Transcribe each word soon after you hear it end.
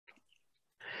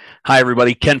Hi,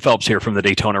 everybody. Ken Phelps here from the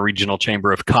Daytona Regional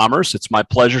Chamber of Commerce. It's my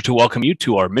pleasure to welcome you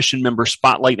to our Mission Member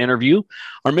Spotlight interview.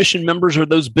 Our mission members are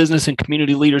those business and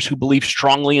community leaders who believe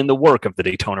strongly in the work of the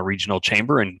Daytona Regional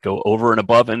Chamber and go over and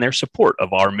above in their support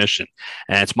of our mission.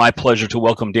 And it's my pleasure to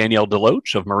welcome Danielle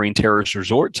DeLoach of Marine Terrace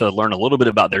Resort to learn a little bit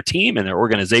about their team and their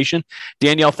organization.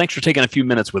 Danielle, thanks for taking a few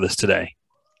minutes with us today.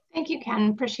 Thank you, Ken.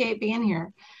 Appreciate being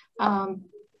here. How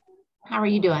are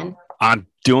you doing? I'm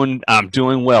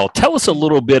doing well. Tell us a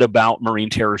little bit about Marine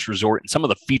Terrace Resort and some of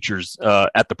the features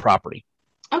at the property.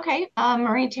 Okay,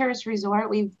 Marine Terrace Resort,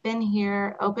 we've been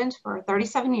here opened for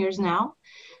 37 years now.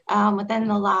 Within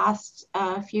the last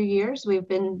few years, we've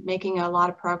been making a lot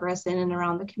of progress in and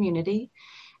around the community.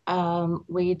 We're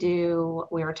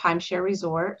a timeshare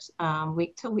resort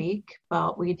week to week,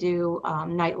 but we do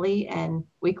nightly and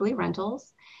weekly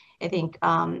rentals. I think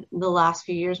the last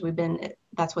few years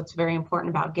that's what's very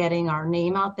important about getting our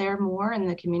name out there more in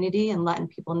the community and letting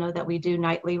people know that we do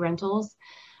nightly rentals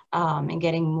and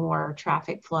getting more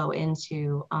traffic flow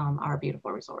into our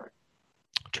beautiful resort.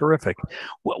 Terrific.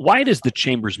 Why does the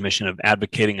Chamber's mission of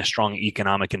advocating a strong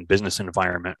economic and business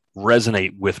environment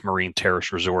resonate with Marine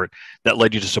Terrace Resort that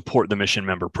led you to support the Mission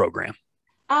Member Program?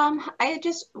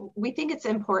 We think it's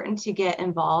important to get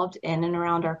involved in and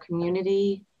around our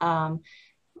community.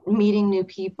 Meeting new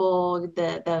people,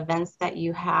 the events that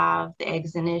you have, the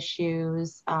eggs and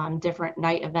issues, different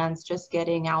night events, just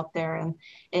getting out there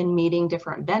and meeting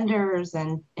different vendors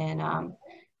and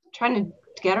trying to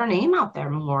get our name out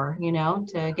there more,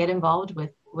 to get involved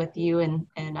with you and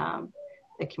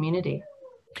the community.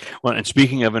 Well, and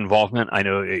speaking of involvement, I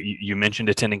know you mentioned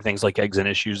attending things like Eggs and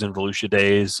Issues and Volusia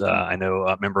Days. I know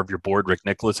a member of your board, Rick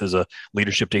Nicholas, is a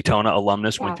Leadership Daytona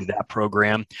alumnus, went through that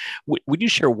program. Would you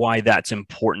share why that's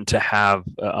important to have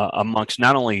amongst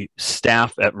not only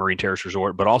staff at Marine Terrace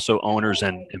Resort, but also owners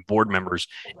and board members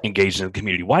engaged in the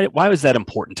community? Why was that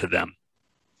important to them?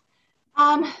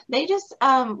 They just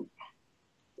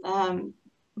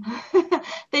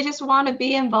they just want to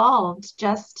be involved,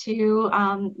 just to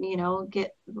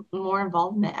get more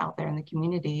involvement out there in the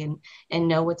community and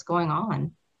know what's going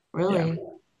on, really. Yeah.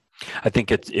 I think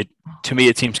to me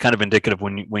it seems kind of indicative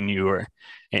when you are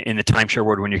in the timeshare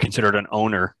world, when you're considered an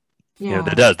owner. Yeah.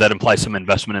 That implies some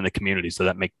investment in the community, so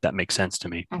that makes sense to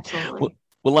me. Absolutely.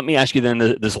 Well, let me ask you then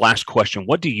this last question.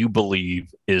 What do you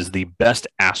believe is the best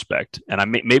aspect?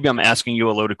 And maybe I'm asking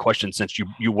you a loaded question since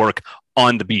you work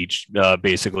on the beach,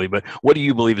 basically, but what do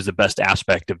you believe is the best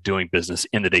aspect of doing business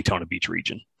in the Daytona Beach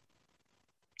region?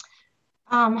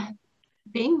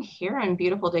 Being here in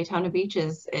beautiful Daytona Beach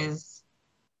is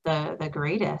the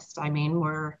greatest. I mean,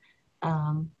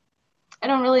 I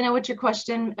don't really know what your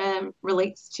question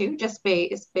relates to, just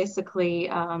basically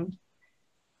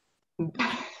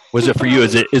Was it for you?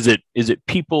 Is it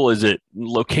people? Is it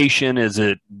location? Is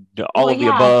it all of the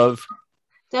above?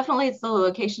 Definitely, it's the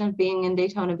location of being in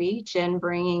Daytona Beach and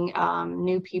bringing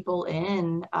new people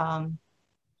in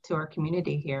to our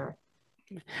community here.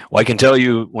 Well, I can tell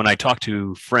you when I talk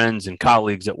to friends and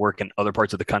colleagues that work in other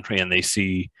parts of the country and they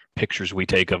see pictures we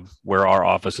take of where our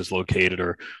office is located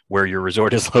or where your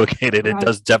resort is located, It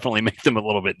does definitely make them a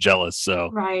little bit jealous. So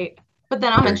right. But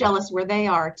then I'm jealous where they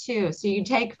are too. So you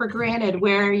take for granted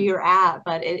where you're at,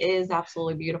 but it is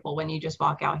absolutely beautiful when you just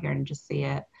walk out here and just see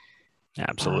it.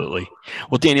 Absolutely.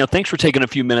 Well, Danielle, thanks for taking a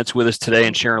few minutes with us today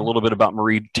and sharing a little bit about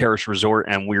Marine Terrace Resort.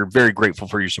 And we're very grateful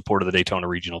for your support of the Daytona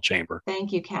Regional Chamber.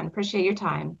 Thank you, Ken. Appreciate your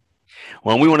time.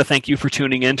 Well, we want to thank you for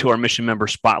tuning in to our Mission Member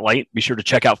Spotlight. Be sure to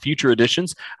check out future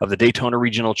editions of the Daytona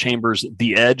Regional Chamber's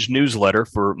The Edge newsletter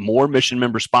for more Mission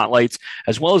Member Spotlights,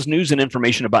 as well as news and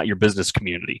information about your business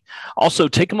community. Also,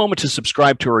 take a moment to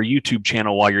subscribe to our YouTube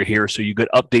channel while you're here so you get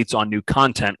updates on new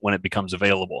content when it becomes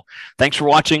available. Thanks for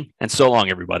watching, and so long,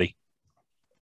 everybody.